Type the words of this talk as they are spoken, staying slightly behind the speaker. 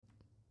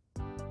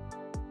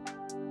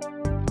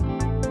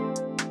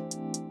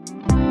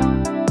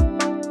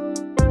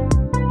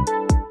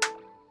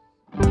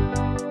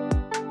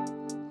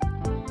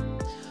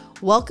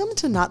Welcome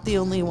to Not the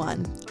Only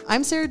One.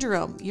 I'm Sarah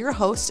Jerome, your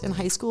host and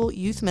high school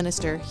youth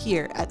minister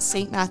here at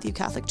St. Matthew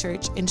Catholic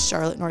Church in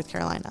Charlotte, North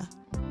Carolina.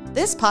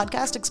 This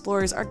podcast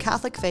explores our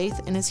Catholic faith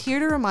and is here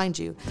to remind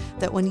you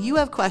that when you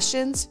have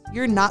questions,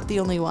 you're not the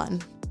only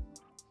one.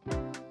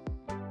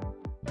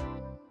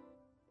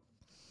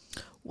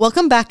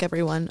 Welcome back,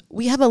 everyone.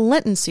 We have a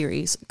Lenten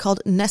series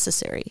called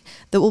Necessary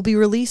that will be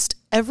released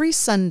every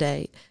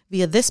Sunday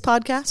via this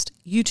podcast,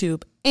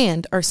 YouTube,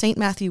 and our St.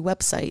 Matthew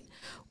website,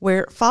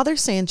 where Father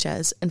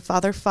Sanchez and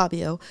Father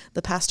Fabio,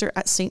 the pastor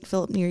at St.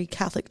 Philip Neri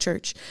Catholic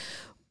Church,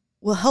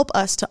 will help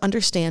us to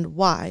understand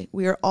why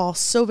we are all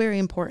so very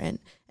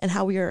important and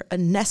how we are a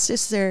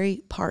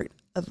necessary part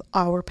of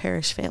our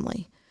parish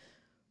family.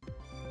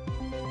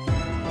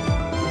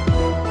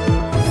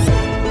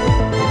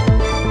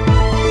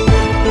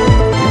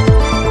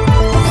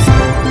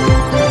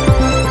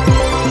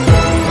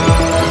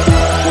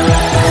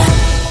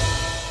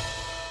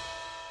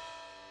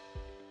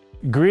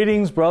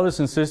 Greetings, brothers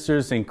and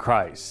sisters in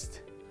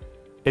Christ.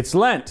 It's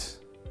Lent.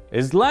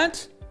 Is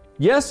Lent?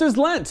 Yes, it's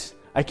Lent.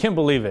 I can't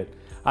believe it.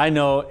 I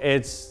know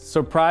it's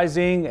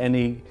surprising and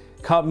he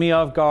caught me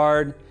off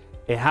guard.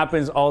 It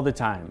happens all the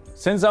time.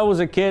 Since I was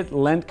a kid,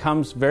 Lent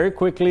comes very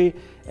quickly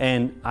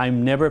and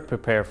I'm never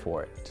prepared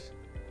for it.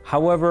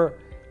 However,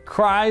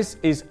 Christ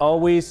is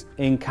always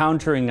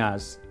encountering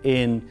us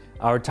in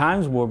our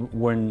times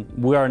when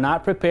we are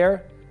not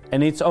prepared,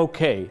 and it's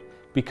okay,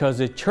 because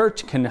the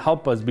church can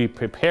help us be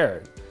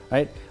prepared,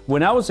 right?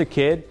 When I was a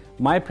kid,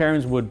 my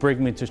parents would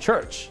bring me to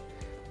church,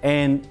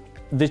 and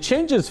the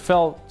changes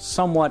felt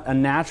somewhat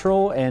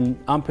unnatural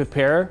and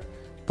unprepared.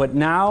 But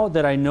now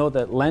that I know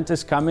that Lent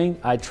is coming,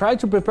 I try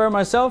to prepare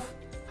myself.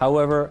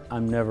 However,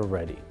 I'm never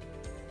ready.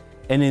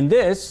 And in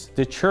this,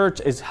 the church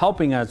is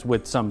helping us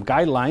with some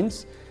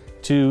guidelines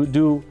to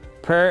do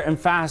prayer and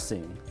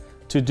fasting,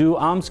 to do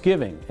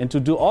almsgiving, and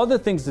to do all the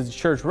things that the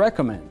church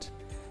recommends.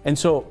 And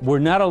so we're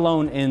not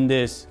alone in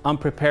this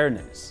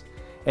unpreparedness.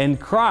 And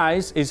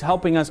Christ is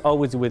helping us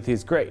always with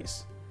His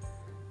grace.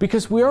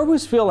 Because we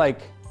always feel like,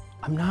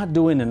 I'm not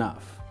doing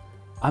enough.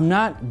 I'm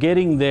not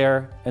getting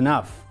there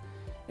enough.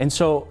 And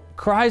so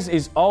Christ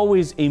is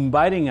always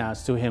inviting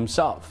us to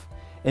Himself.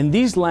 And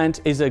this Lent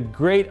is a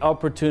great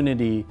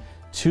opportunity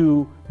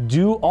to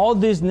do all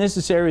these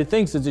necessary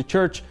things that the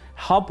church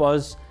help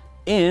us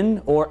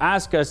in or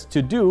ask us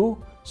to do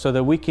so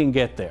that we can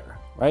get there,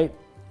 right?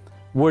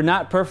 We're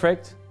not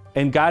perfect.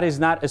 And God is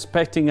not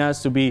expecting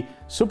us to be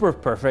super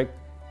perfect.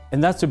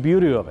 And that's the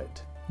beauty of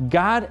it.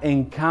 God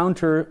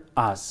encounters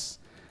us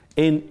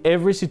in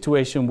every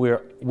situation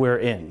we're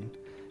in.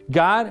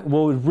 God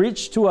will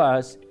reach to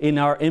us in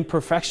our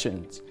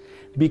imperfections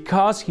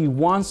because He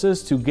wants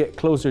us to get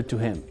closer to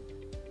Him.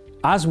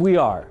 As we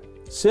are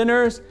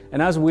sinners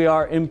and as we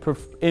are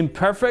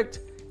imperfect,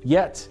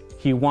 yet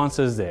He wants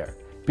us there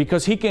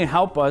because He can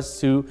help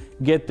us to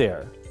get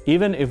there,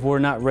 even if we're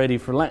not ready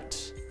for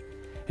Lent.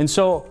 And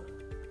so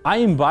I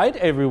invite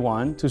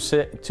everyone to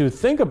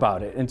think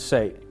about it and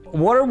say,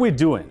 what are we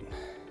doing?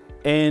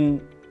 And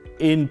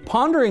in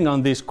pondering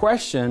on this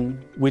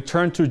question, we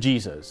turn to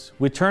Jesus.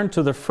 We turn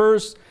to the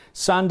first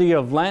Sunday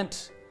of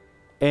Lent,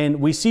 and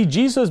we see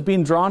Jesus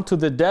being drawn to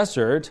the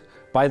desert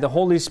by the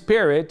Holy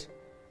Spirit.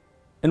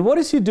 And what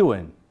is He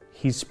doing?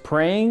 He's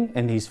praying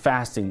and He's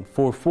fasting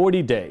for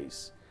 40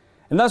 days.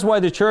 And that's why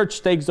the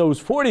church takes those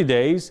 40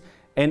 days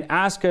and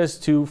asks us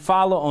to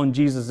follow on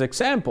Jesus'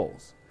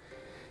 examples.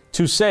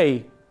 To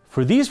say,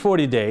 for these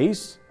 40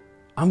 days,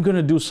 I'm going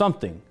to do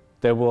something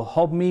that will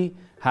help me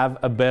have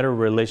a better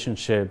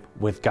relationship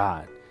with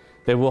God,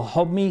 that will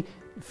help me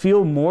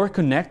feel more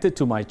connected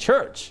to my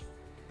church.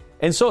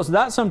 And so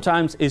that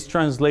sometimes is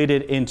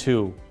translated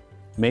into,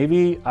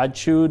 maybe I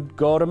should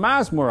go to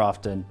Mass more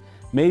often.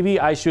 Maybe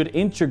I should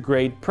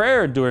integrate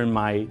prayer during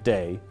my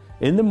day,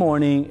 in the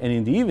morning and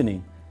in the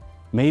evening.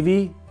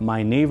 Maybe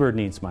my neighbor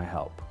needs my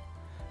help.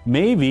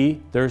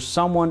 Maybe there's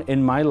someone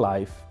in my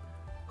life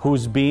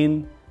who's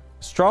been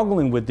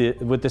struggling with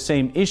the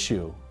same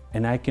issue,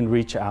 and I can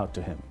reach out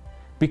to him.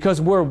 Because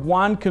we're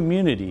one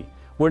community.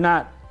 We're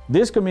not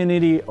this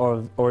community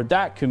or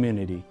that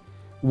community.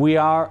 We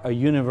are a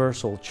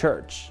universal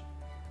church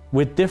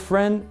with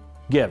different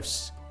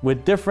gifts,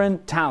 with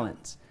different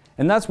talents.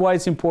 And that's why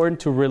it's important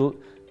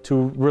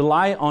to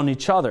rely on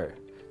each other,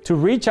 to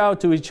reach out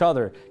to each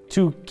other,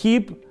 to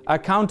keep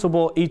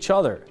accountable each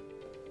other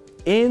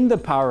in the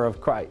power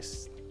of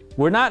Christ.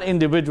 We're not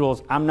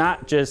individuals. I'm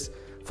not just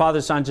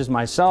Father Sanchez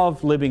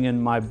myself living in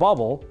my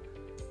bubble,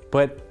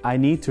 but I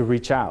need to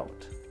reach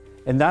out.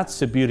 And that's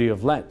the beauty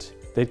of Lent,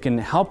 that can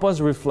help us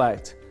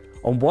reflect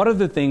on what are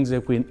the things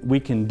that we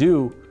can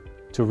do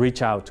to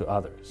reach out to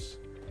others.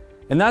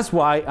 And that's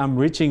why I'm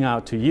reaching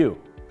out to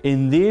you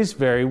in this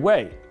very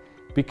way,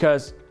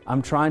 because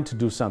I'm trying to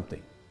do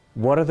something.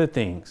 What are the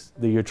things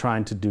that you're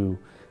trying to do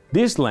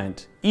this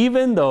Lent,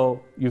 even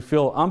though you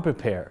feel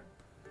unprepared?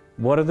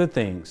 What are the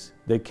things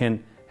that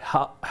can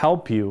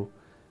help you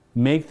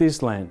make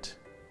this Lent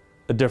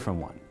a different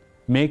one?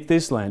 Make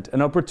this Lent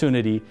an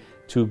opportunity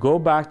to go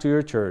back to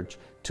your church,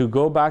 to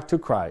go back to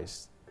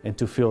Christ, and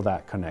to feel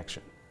that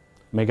connection.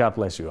 May God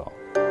bless you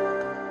all.